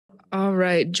All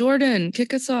right, Jordan,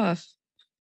 kick us off.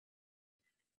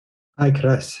 Hi,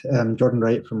 Chris. Jordan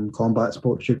Wright from Combat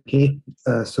Sports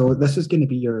UK. So this is going to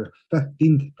be your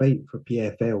 15th fight for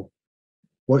PFL.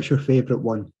 What's your favourite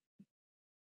one?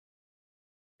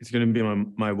 It's going to be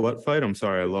my what fight? I'm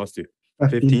sorry, I lost you.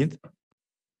 15th. 15th?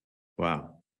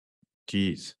 Wow.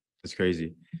 Jeez, that's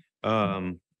crazy.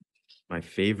 My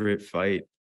favorite fight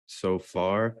so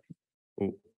far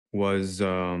was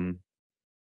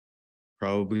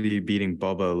probably beating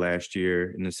Bubba last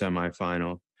year in the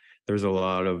semifinal. There's a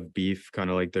lot of beef, kind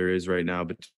of like there is right now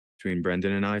between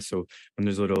Brendan and I. So when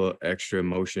there's a little extra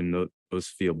emotion, those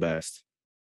feel best.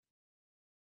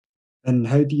 And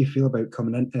how do you feel about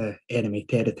coming into enemy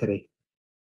territory?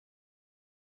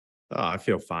 Oh, I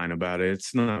feel fine about it.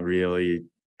 It's not really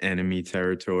enemy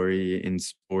territory in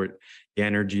sport. The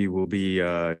energy will be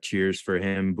cheers for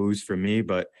him, boos for me,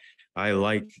 but I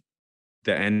like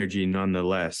the energy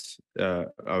nonetheless. I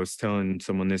was telling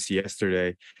someone this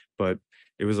yesterday, but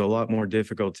it was a lot more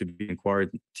difficult to be in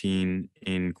quarantine,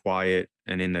 in quiet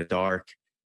and in the dark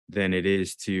than it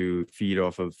is to feed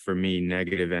off of, for me,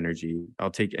 negative energy. I'll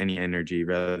take any energy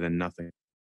rather than nothing.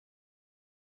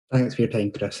 Thanks for your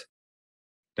time, Chris.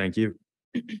 Thank you.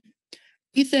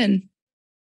 Ethan.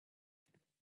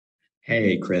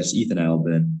 Hey, Chris, Ethan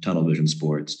Albin, Tunnel Vision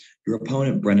Sports. Your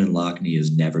opponent, Brendan Loughnane,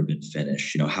 has never been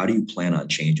finished. How do you plan on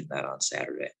changing that on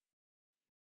Saturday?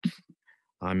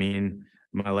 I mean,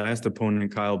 my last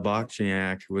opponent, Kyle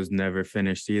Bochniak, was never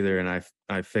finished either, and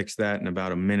I fixed that in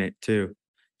about a minute too.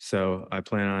 So I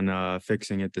plan on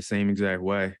fixing it the same exact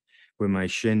way with my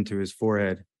shin to his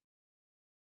forehead.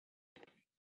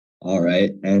 All right.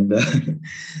 And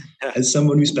as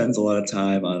someone who spends a lot of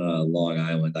time on Long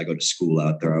Island, I go to school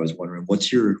out there. I was wondering,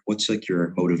 what's like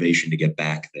your motivation to get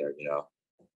back there?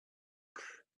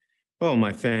 Well,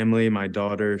 my family, my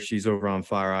daughter, she's over on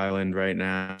Fire Island right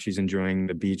now. She's enjoying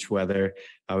the beach weather.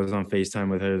 I was on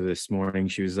FaceTime with her this morning.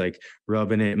 She was like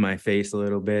rubbing it in my face a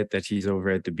little bit that she's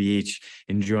over at the beach,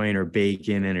 enjoying her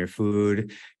bacon and her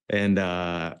food. And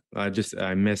I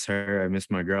miss her. I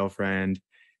miss my girlfriend.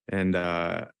 And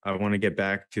I want to get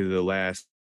back to the last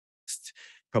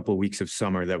couple of weeks of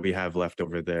summer that we have left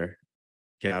over there.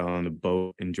 Get out on the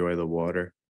boat, enjoy the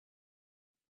water.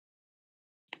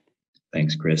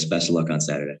 Thanks, Chris. Best of luck on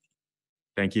Saturday.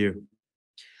 Thank you.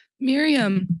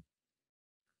 Miriam.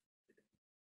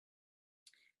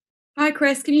 Hi,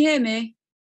 Chris. Can you hear me?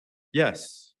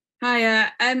 Yes. Hi,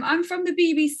 I'm from the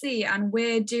BBC, and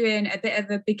we're doing a bit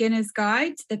of a beginner's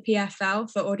guide to the PFL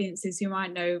for audiences who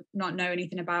might not know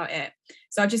anything about it.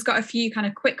 So I've just got a few kind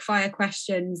of quick fire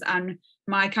questions, and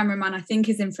my cameraman, I think,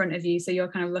 is in front of you, so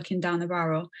you're kind of looking down the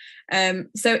barrel.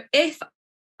 So if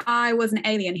I was an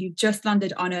alien who just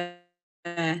landed on Earth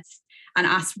and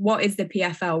asked, what is the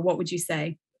PFL, what would you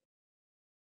say?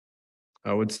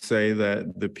 I would say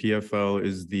that the PFL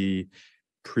is the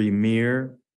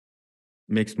premier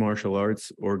mixed martial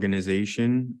arts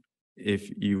organization.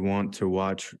 If you want to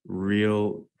watch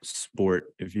real sport,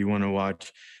 if you want to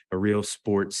watch a real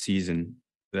sport season,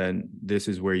 then this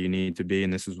is where you need to be,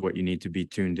 and this is what you need to be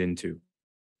tuned into.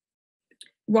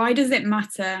 Why does it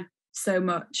matter so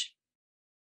much?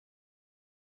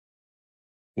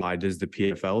 Why does the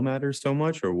PFL matter so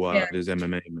much, or why does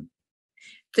MMA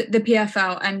matter? The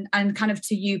PFL and kind of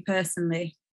to you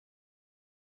personally.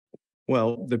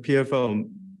 Well, the PFL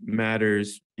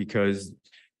matters because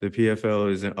the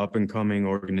PFL is an up-and-coming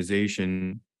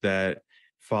organization that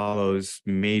follows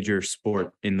major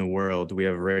sport in the world. We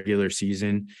have a regular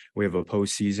season, we have a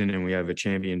postseason, and we have a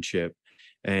championship.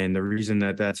 And the reason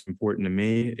that that's important to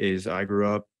me is I grew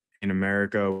up in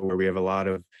America where we have a lot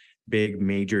of big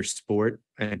major sport,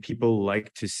 and people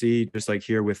like to see, just like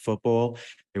here with football,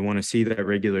 they want to see that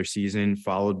regular season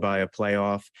followed by a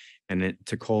playoff and it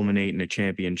to culminate in a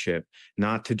championship,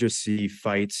 not to just see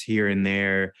fights here and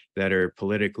there that are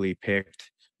politically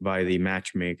picked by the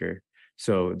matchmaker.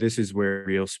 So this is where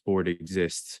real sport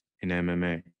exists in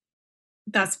MMA.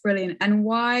 That's brilliant. And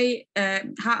why,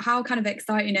 how kind of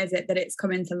exciting is it that it's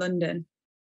coming to London?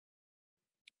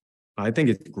 I think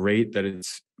it's great that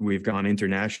we've gone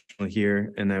international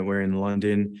here and that we're in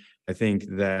London. I think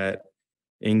that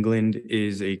England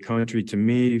is a country, to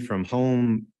me, from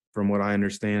home, from what I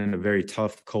understand, a very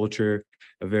tough culture,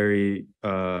 a very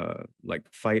like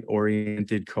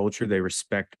fight-oriented culture. They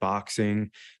respect boxing.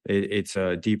 It's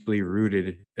deeply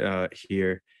rooted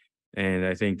here. And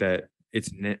I think that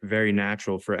it's very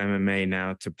natural for MMA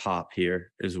now to pop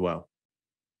here as well.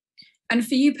 And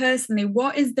for you personally,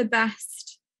 what is the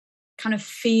best kind of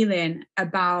feeling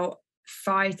about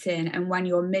fighting and when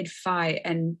you're mid-fight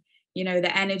and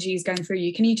the energy is going through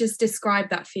you? Can you just describe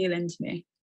that feeling to me?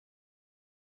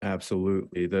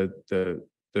 Absolutely.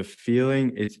 The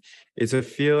feeling, it's a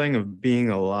feeling of being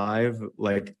alive,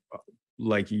 like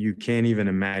you can't even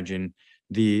imagine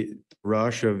the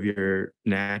rush of your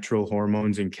natural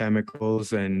hormones and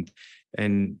chemicals, and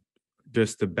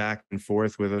just the back and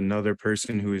forth with another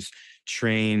person who's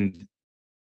trained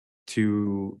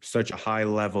to such a high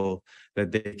level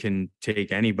that they can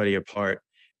take anybody apart.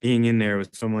 Being in there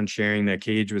with someone, sharing that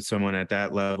cage with someone at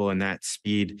that level and that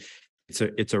speed,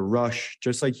 it's a rush,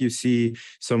 just like you see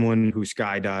someone who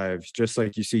skydives, just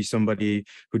like you see somebody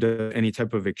who does any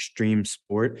type of extreme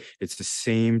sport. It's the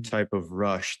same type of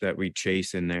rush that we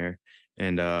chase in there.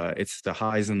 And it's the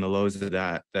highs and the lows of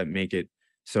that make it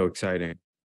so exciting.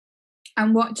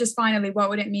 And just finally, what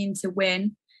would it mean to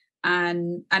win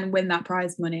and win that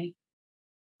prize money?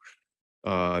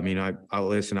 I mean, I'll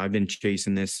listen, I've been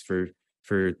chasing this for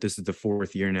this is the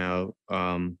 4th year now.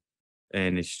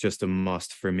 And it's just a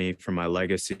must for me, for my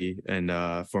legacy, and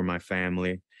for my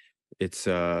family. It's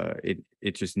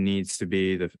it just needs to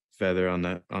be the feather on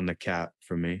the cap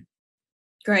for me.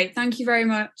 Great. Thank you very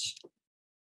much.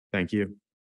 Thank you.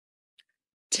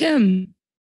 Tim.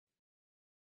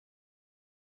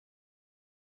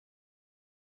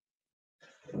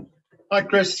 Hi,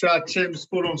 Chris. Tim,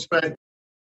 Sport on Spec.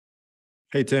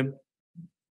 Hey, Tim.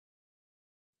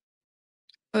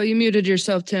 Oh, you muted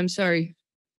yourself, Tim. Sorry.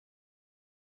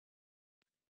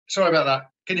 Sorry about that.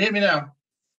 Can you hear me now?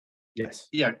 Yes.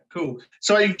 Yeah, cool.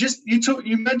 So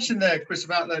you mentioned there, Chris,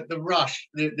 about the rush,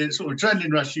 the sort of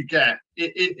adrenaline rush you get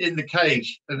in the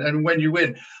cage and when you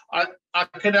win. I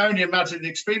can only imagine the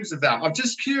extremes of that. I'm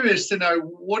just curious to know,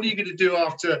 what are you going to do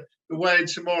after the weigh-in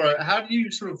tomorrow? How do you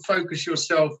sort of focus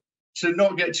yourself to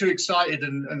not get too excited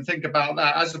and think about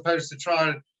that, as opposed to try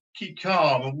and keep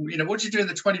calm? You know, what do you do in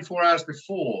the 24 hours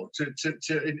before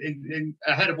in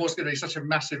ahead of what's going to be such a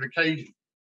massive occasion?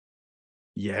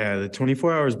 Yeah, the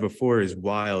 24 hours before is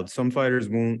wild. Some fighters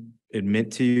won't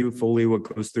admit to you fully what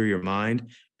goes through your mind,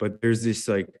 but there's this,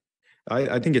 like,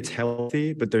 I think it's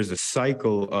healthy, but there's a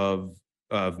cycle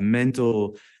of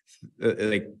mental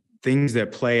like things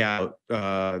that play out.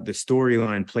 The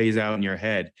storyline plays out in your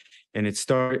head, and it's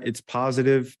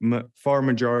positive. Far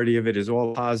majority of it is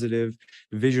all positive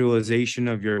visualization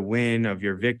of your win, of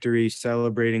your victory,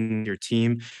 celebrating your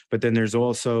team. But then there's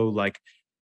also, like,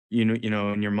 you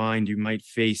know, in your mind, you might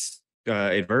face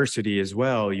adversity as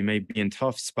well. You may be in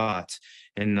tough spots,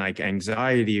 and like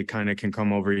anxiety kind of can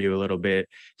come over you a little bit,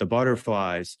 the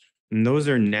butterflies. And those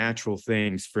are natural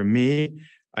things. For me,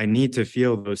 I need to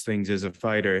feel those things as a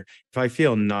fighter. If I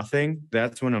feel nothing,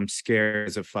 that's when I'm scared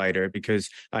as a fighter, because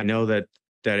I know that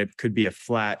it could be a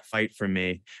flat fight for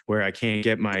me, where I can't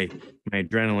get my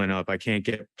adrenaline up. I can't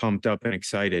get pumped up and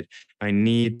excited. I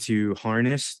need to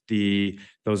harness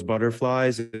those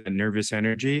butterflies and nervous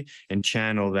energy and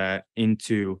channel that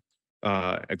into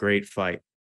a great fight.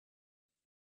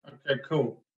 Okay,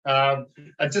 cool. And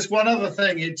just one other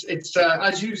thing, it's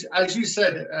as you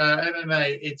said,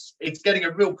 MMA, it's getting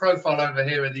a real profile over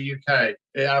here in the UK.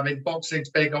 Yeah, I mean, boxing's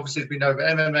big, obviously, as we know, but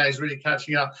MMA is really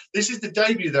catching up. This is the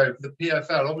debut, though, for the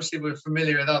PFL. Obviously, we're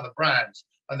familiar with other brands,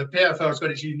 and the PFL has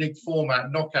got its unique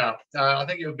format, knockout. I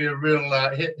think it would be a real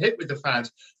hit with the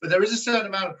fans. But there is a certain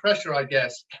amount of pressure, I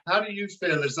guess. How do you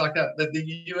feel as like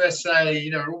the USA,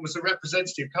 you know, almost a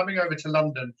representative coming over to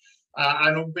London?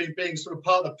 And being sort of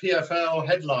part of the PFL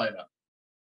headliner?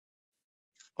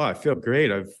 Oh, I feel great.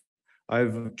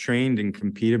 I've trained and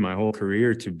competed my whole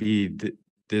career to be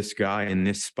this guy in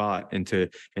this spot, and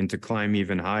to climb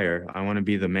even higher. I want to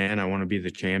be the man. I want to be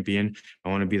the champion. I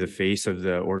want to be the face of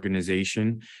the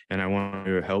organization, and I want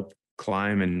to help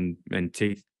climb and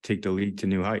take the league to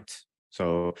new heights.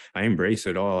 So I embrace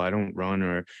it all. I don't run,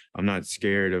 or I'm not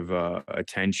scared of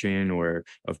attention or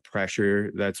of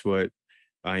pressure. That's what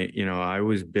I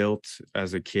was built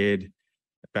as a kid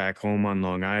back home on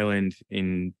Long Island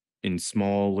in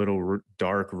small little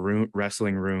dark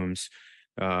wrestling rooms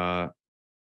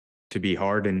to be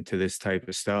hardened to this type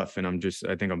of stuff. And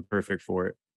I think I'm perfect for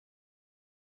it.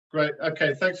 Great.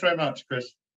 Okay. Thanks very much,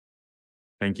 Chris.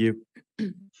 Thank you.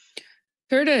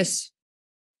 Curtis.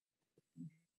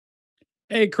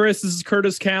 Hey, Chris, this is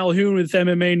Curtis Calhoun with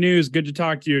MMA News. Good to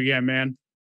talk to you again, man.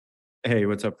 Hey,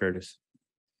 what's up, Curtis?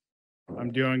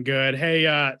 I'm doing good.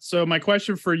 Hey, so my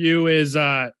question for you is,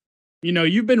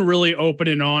 you've been really open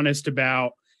and honest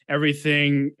about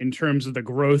everything in terms of the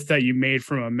growth that you made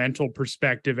from a mental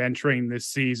perspective entering this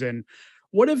season.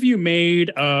 What have you made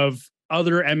of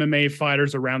other MMA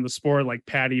fighters around the sport, like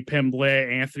Paddy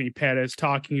Pimblett, Anthony Pettis,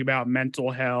 talking about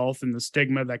mental health and the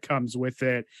stigma that comes with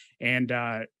it, and,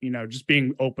 just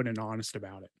being open and honest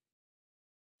about it?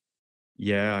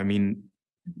 Yeah, I mean,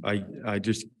 I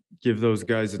just give those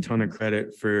guys a ton of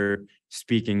credit for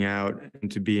speaking out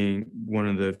and to being one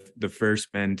of the first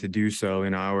men to do so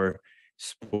in our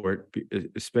sport,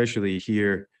 especially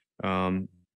here.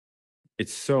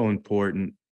 It's so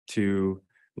important to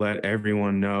let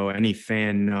everyone know, any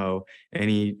fan know,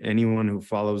 anyone who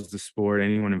follows the sport,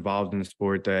 anyone involved in the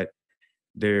sport, that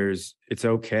it's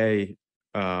okay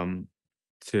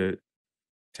to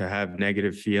have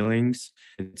negative feelings.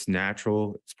 It's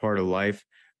natural. It's part of life,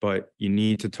 but you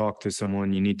need to talk to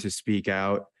someone. You need to speak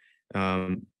out.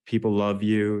 People love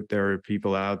you. There are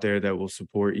people out there that will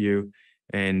support you.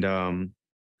 And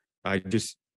I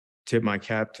just tip my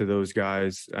cap to those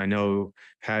guys. I know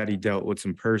Patty dealt with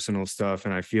some personal stuff,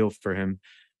 and I feel for him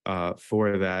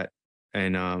for that.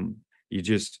 And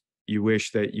you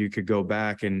wish that you could go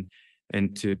back and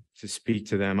to speak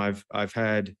to them. I've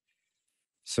had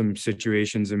some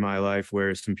situations in my life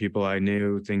where some people I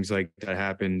knew, things like that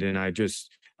happened, and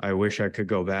I wish I could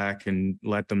go back and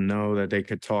let them know that they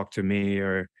could talk to me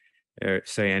or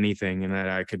say anything, and that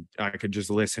I could just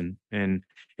listen. And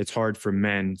it's hard for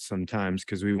men sometimes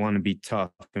because we want to be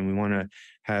tough and we want to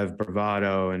have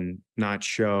bravado and not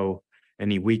show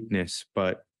any weakness,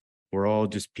 but we're all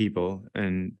just people,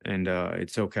 and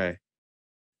it's okay.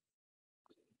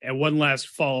 And one last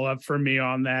follow-up for me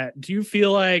on that. Do you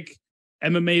feel like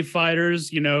MMA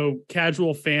fighters,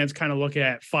 casual fans kind of look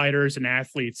at fighters and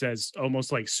athletes as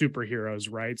almost like superheroes,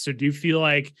 right? So do you feel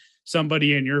like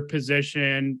somebody in your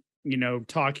position,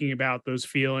 talking about those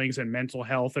feelings and mental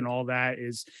health and all that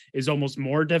is almost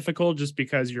more difficult just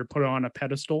because you're put on a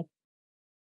pedestal?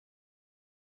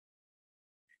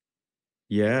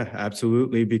 Yeah,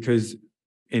 absolutely. Because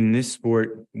in this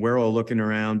sport, we're all looking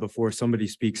around before somebody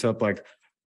speaks up. Like,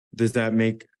 does that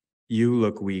make you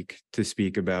look weak to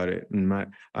speak about it? And I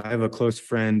have a close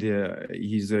friend.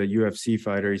 He's a UFC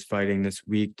fighter. He's fighting this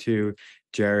week too,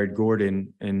 Jared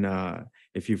Gordon. And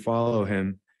if you follow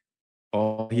him,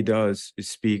 all he does is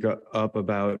speak up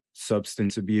about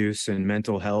substance abuse and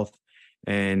mental health.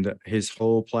 And his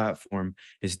whole platform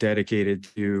is dedicated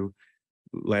to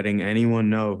letting anyone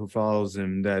know who follows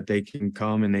him that they can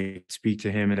come and they speak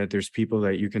to him, and that there's people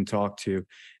that you can talk to.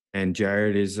 And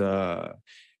Jared is,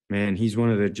 man, he's one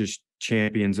of the just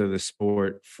champions of the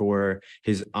sport for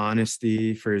his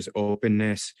honesty, for his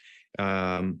openness.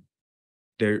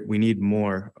 We need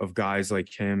more of guys like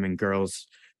him and girls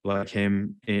like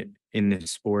him in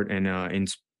this sport and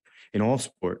in all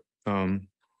sport,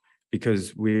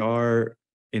 because we are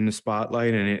in the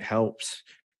spotlight, and it helps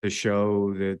to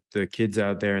show the kids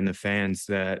out there and the fans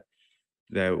that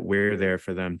we're there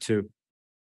for them too.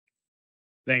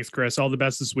 Thanks, Chris. All the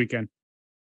best this weekend.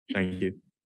 Thank you.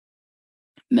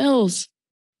 Mills.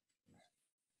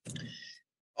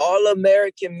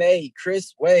 All-American made,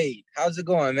 Chris Wade. How's it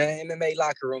going, man? MMA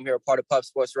Locker Room here, part of Pup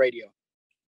Sports Radio.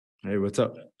 Hey, what's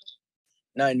up?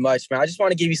 Nothing much, man. I just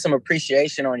want to give you some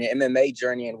appreciation on your MMA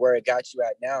journey and where it got you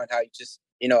at now, and how you just,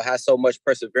 have so much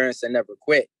perseverance and never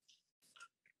quit.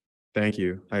 Thank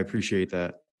you. I appreciate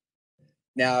that.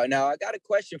 Now, I got a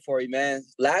question for you, man.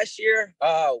 Last year,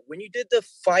 when you did the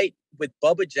fight with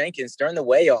Bubba Jenkins during the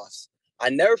weigh-offs, I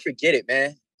never forget it,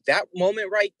 man. That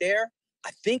moment right there,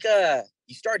 I think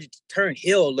you started to turn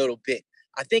heel a little bit.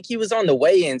 I think he was on the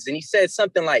weigh-ins, and he said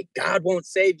something like, "God won't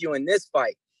save you in this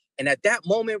fight." And at that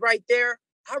moment right there,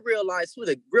 I realized who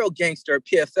the real gangster of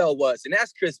PFL was, and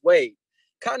that's Chris Wade.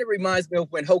 Kind of reminds me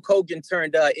of when Hulk Hogan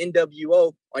turned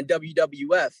NWO on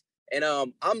WWF. And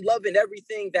I'm loving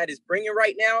everything that is bringing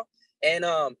right now. And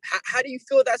how do you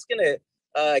feel that's going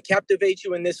to captivate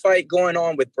you in this fight going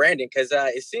on with Brandon? Because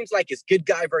it seems like it's good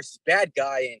guy versus bad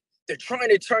guy, and they're trying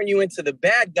to turn you into the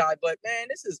bad guy. But, man,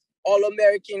 this is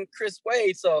all-American Chris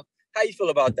Wade. So how you feel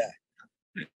about that?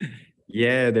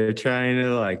 Yeah, they're trying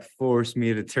to force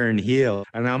me to turn heel,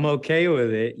 and I'm okay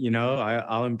with it.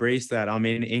 I'll embrace that. I'm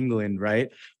in England, right?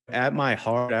 At my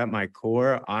heart, at my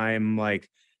core, I am, like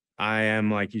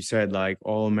you said,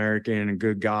 all-American, a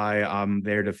good guy. I'm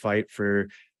there to fight for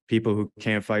people who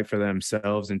can't fight for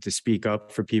themselves and to speak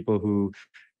up for people who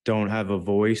don't have a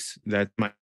voice. That's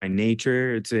my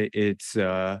nature.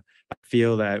 I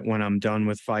feel that when I'm done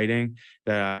with fighting,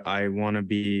 that I want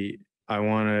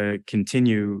to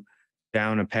continue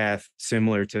down a path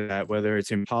similar to that, whether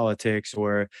it's in politics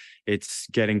or it's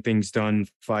getting things done,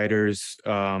 fighters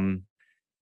on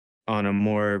a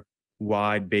more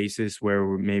wide basis, where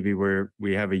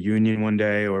we have a union one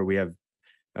day, or we have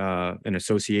an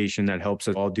association that helps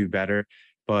us all do better.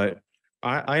 But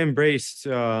I embrace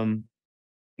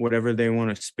whatever they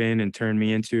want to spin and turn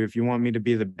me into. If you want me to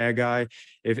be the bad guy,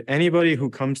 if anybody who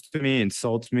comes to me,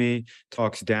 insults me,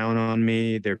 talks down on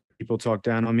me, their people talk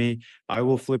down on me, I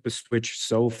will flip a switch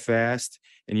so fast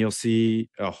and you'll see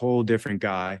a whole different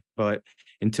guy. But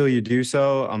until you do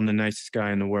so, I'm the nicest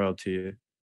guy in the world to you.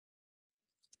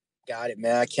 Got it,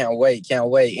 man. I can't wait. Can't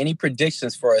wait. Any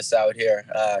predictions for us out here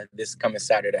this coming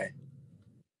Saturday?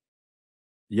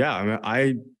 Yeah, I mean,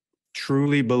 I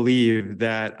truly believe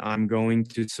that I'm going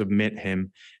to submit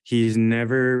him. He's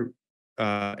never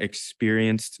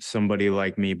experienced somebody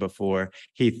like me before.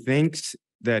 He thinks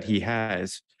that he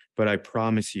has, but I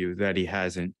promise you that he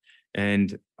hasn't.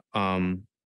 And I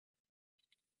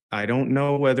don't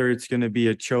know whether it's going to be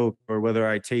a choke or whether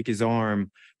I take his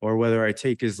arm or whether I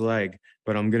take his leg,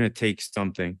 but I'm going to take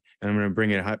something and I'm going to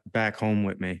bring it back home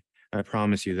with me. I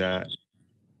promise you that.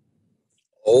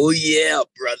 Oh, yeah,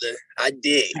 brother. I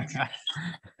dig.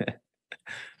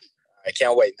 I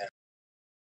can't wait, man.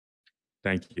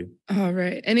 Thank you. All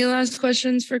right. Any last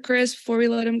questions for Chris before we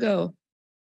let him go?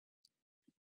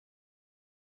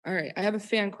 All right. I have a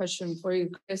fan question for you,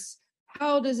 Chris.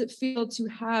 How does it feel to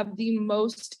have the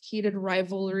most heated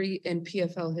rivalry in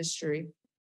PFL history?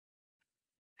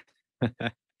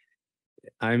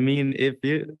 I mean, it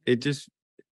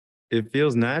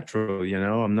feels natural, you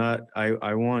know.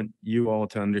 I want you all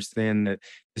to understand that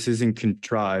this isn't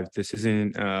contrived. This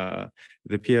isn't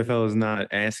the PFL is not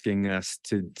asking us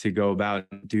to go about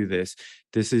and do this.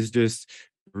 This is just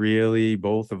really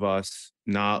both of us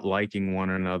not liking one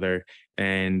another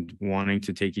and wanting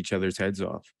to take each other's heads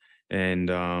off. And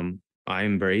I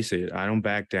embrace it. I don't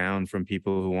back down from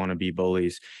people who want to be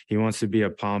bullies. He wants to be a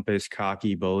pompous,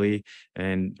 cocky bully,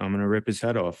 and I'm going to rip his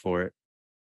head off for it.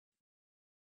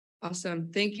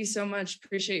 Awesome. Thank you so much.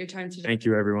 Appreciate your time today. Thank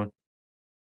you, everyone.